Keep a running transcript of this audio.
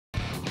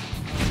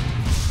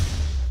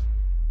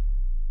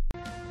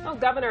Well,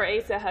 Governor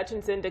Asa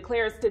Hutchinson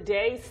declares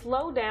today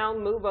Slow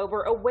Down, Move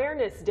Over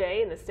Awareness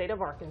Day in the state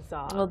of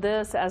Arkansas. Well,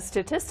 this as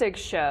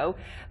statistics show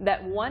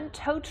that one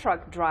tow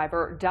truck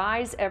driver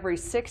dies every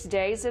 6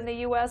 days in the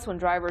U.S. when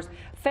drivers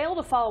fail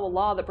to follow a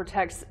law that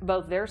protects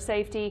both their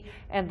safety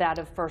and that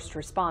of first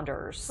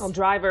responders. Well,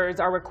 drivers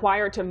are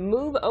required to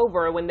move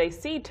over when they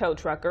see tow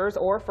truckers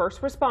or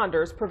first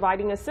responders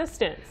providing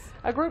assistance.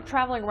 A group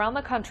traveling around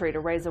the country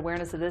to raise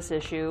awareness of this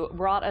issue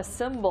brought a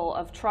symbol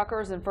of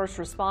truckers and first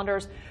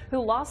responders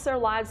who lost their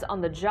lives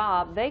on the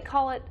job. They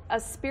call it a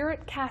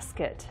spirit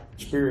casket.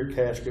 Spirit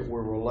casket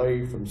will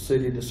relay from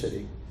city to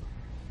city,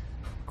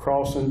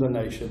 crossing the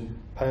nation,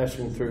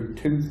 passing through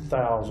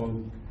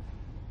 2,000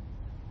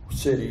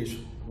 cities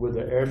with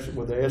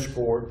the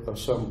escort of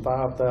some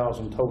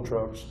 5,000 tow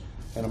trucks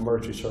and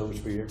emergency service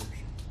vehicles.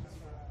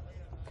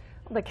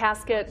 The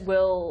casket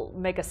will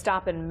make a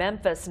stop in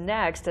Memphis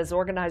next as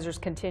organizers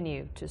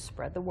continue to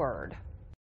spread the word.